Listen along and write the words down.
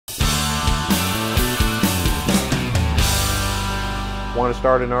Want to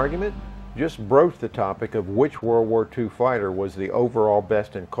start an argument? Just broach the topic of which World War II fighter was the overall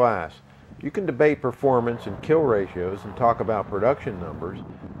best in class. You can debate performance and kill ratios and talk about production numbers,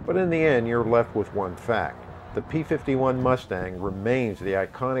 but in the end you're left with one fact. The P-51 Mustang remains the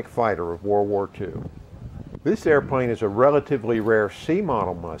iconic fighter of World War II. This airplane is a relatively rare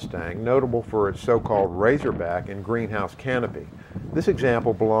C-model Mustang, notable for its so-called razorback and greenhouse canopy. This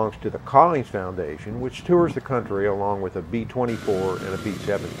example belongs to the Collings Foundation, which tours the country along with a B-24 and a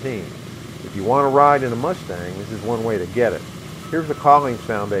B-17. If you want to ride in a Mustang, this is one way to get it. Here's the Collings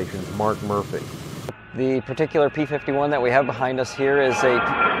Foundation's Mark Murphy. The particular P-51 that we have behind us here is a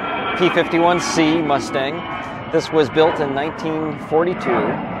P-51C Mustang. This was built in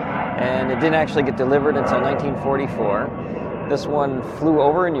 1942. And it didn't actually get delivered until 1944. This one flew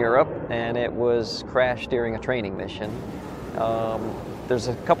over in Europe, and it was crashed during a training mission. There's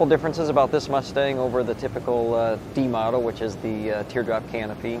a couple differences about this Mustang over the typical D model, which is the teardrop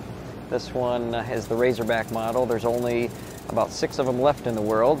canopy. This one is the Razorback model. There's only about 6 of them left in the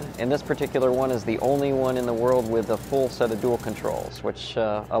world, and this particular one is the only one in the world with a full set of dual controls, which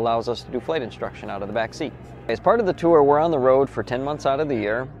allows us to do flight instruction out of the back seat. As part of the tour, we're on the road for 10 months out of the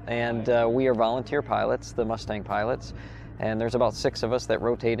year, and we are volunteer pilots, the Mustang pilots, and there's about 6 of us that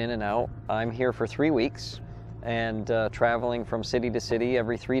rotate in and out. I'm here for 3 weeks and traveling from city to city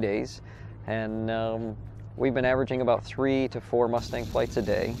every 3 days, and we've been averaging about 3 to 4 Mustang flights a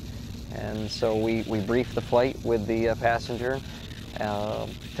day. And so we brief the flight with the passenger, tell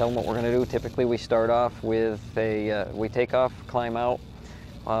them what we're going to do. Typically we start off with we take off, climb out.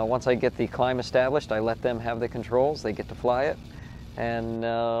 Once I get the climb established, I let them have the controls. They get to fly it. And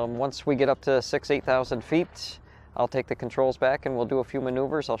once we get up to 8,000 feet, I'll take the controls back and we'll do a few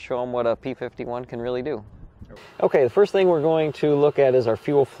maneuvers. I'll show them what a P-51 can really do. Okay, the first thing we're going to look at is our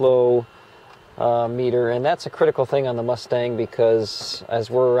fuel flow meter, and that's a critical thing on the Mustang because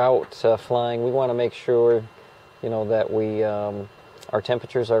as we're out flying, we want to make sure, you know, that our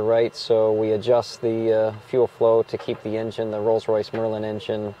temperatures are right, so we adjust the fuel flow to keep the engine, the Rolls-Royce Merlin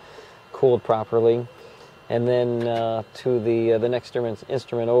engine, cooled properly. And then to the next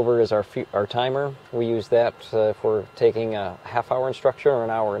instrument over is our timer. We use that if we're taking a half-hour instruction or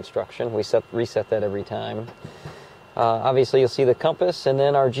an hour instruction. We reset that every time. Obviously you'll see the compass and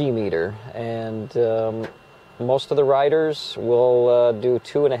then our G meter, and most of the riders will do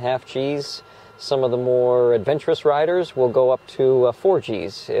 2.5 Gs. Some of the more adventurous riders will go up to 4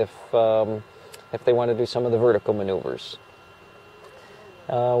 Gs if they want to do some of the vertical maneuvers.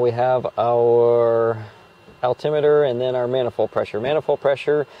 We have our altimeter and then our manifold pressure. Manifold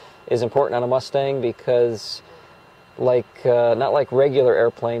pressure is important on a Mustang because not like regular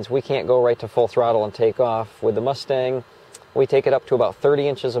airplanes, we can't go right to full throttle and take off. With the Mustang, we take it up to about 30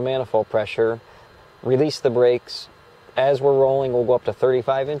 inches of manifold pressure, release the brakes. As we're rolling, we'll go up to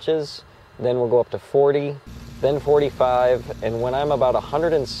 35 inches, then we'll go up to 40, then 45, and when I'm about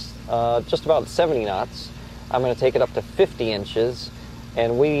just about 70 knots, I'm going to take it up to 50 inches,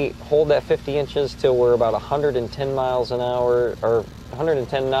 and we hold that 50 inches till we're about 110 miles an hour, or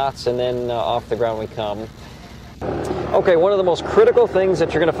 110 knots, and then off the ground we come. Okay, one of the most critical things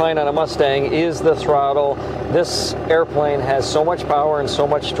that you're going to find on a Mustang is the throttle. This airplane has so much power and so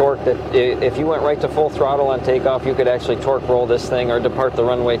much torque that if you went right to full throttle on takeoff, you could actually torque roll this thing or depart the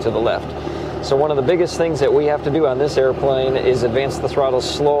runway to the left. So one of the biggest things that we have to do on this airplane is advance the throttle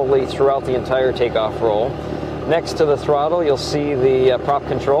slowly throughout the entire takeoff roll. Next to the throttle, you'll see the prop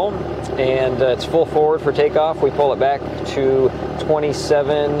control, and it's full forward for takeoff. We pull it back to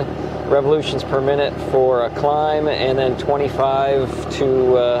 27 revolutions per minute for a climb, and then 25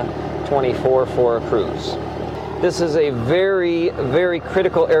 to 24 for a cruise. This is a very, very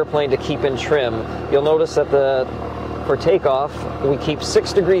critical airplane to keep in trim. You'll notice that for takeoff, we keep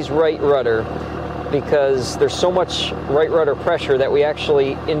 6 degrees right rudder because there's so much right rudder pressure that we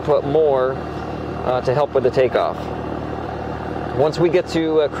actually input more to help with the takeoff. Once we get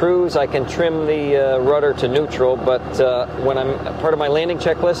to cruise, I can trim the rudder to neutral, but part of my landing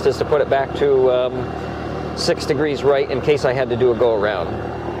checklist is to put it back to 6 degrees right in case I had to do a go around.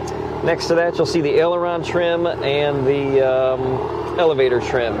 Next to that, you'll see the aileron trim and the elevator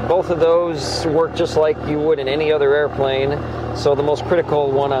trim. Both of those work just like you would in any other airplane, so the most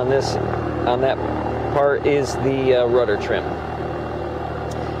critical one on that part is the rudder trim.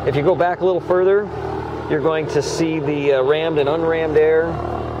 If you go back a little further, you're going to see the rammed and unrammed air,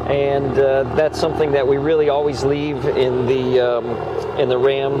 and that's something that we really always leave in the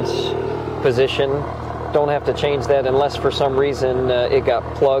rammed position. Don't have to change that unless for some reason it got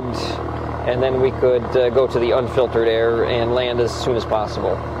plugged, and then we could go to the unfiltered air and land as soon as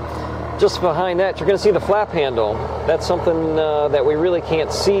possible. Just behind that, you're going to see the flap handle. That's something that we really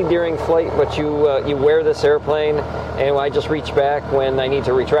can't see during flight, but you wear this airplane, and I just reach back when I need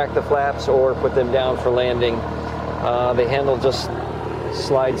to retract the flaps or put them down for landing. The handle just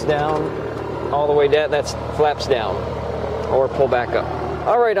slides down all the way down. That's flaps down or pull back up.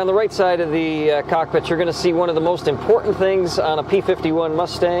 All right, on the right side of the cockpit, you're going to see one of the most important things on a P-51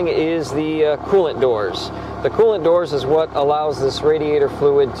 Mustang is the coolant doors. The coolant doors is what allows this radiator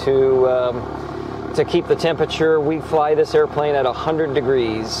fluid to keep the temperature. We fly this airplane at 100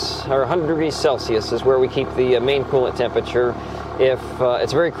 degrees, or 100 degrees Celsius is where we keep the main coolant temperature.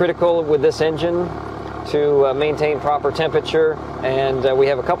 It's very critical with this engine to maintain proper temperature, and we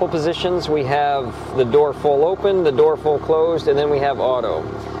have a couple positions. We have the door full open, the door full closed, and then we have auto.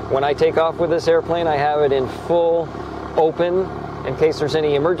 When I take off with this airplane, I have it in full open. In case there's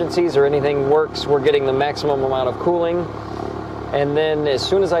any emergencies or anything works, we're getting the maximum amount of cooling. And then as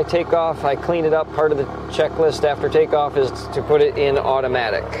soon as I take off, I clean it up. Part of the checklist after takeoff is to put it in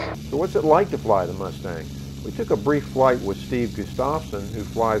automatic. So what's it like to fly the Mustang? We took a brief flight with Steve Gustafson, who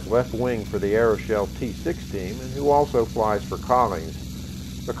flies left wing for the Aeroshell T6 team and who also flies for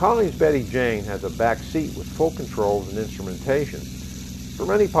Collings. The Collings Betty Jane has a back seat with full controls and instrumentation. For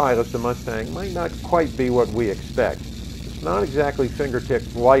many pilots, the Mustang might not quite be what we expect. It's not exactly fingertip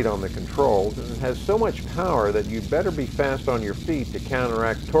light on the controls, and it has so much power that you'd better be fast on your feet to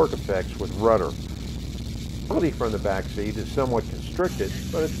counteract torque effects with rudder. Visibility from the back seat is somewhat constricted,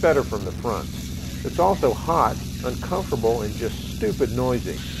 but it's better from the front. It's also hot, uncomfortable, and just stupid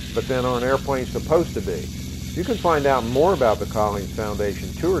noisy, but then aren't airplanes supposed to be? You can find out more about the Collings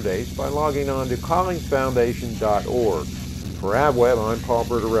Foundation tour dates by logging on to collingsfoundation.org. For AVweb, I'm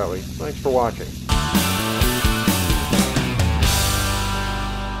Bertorelli. Thanks for watching.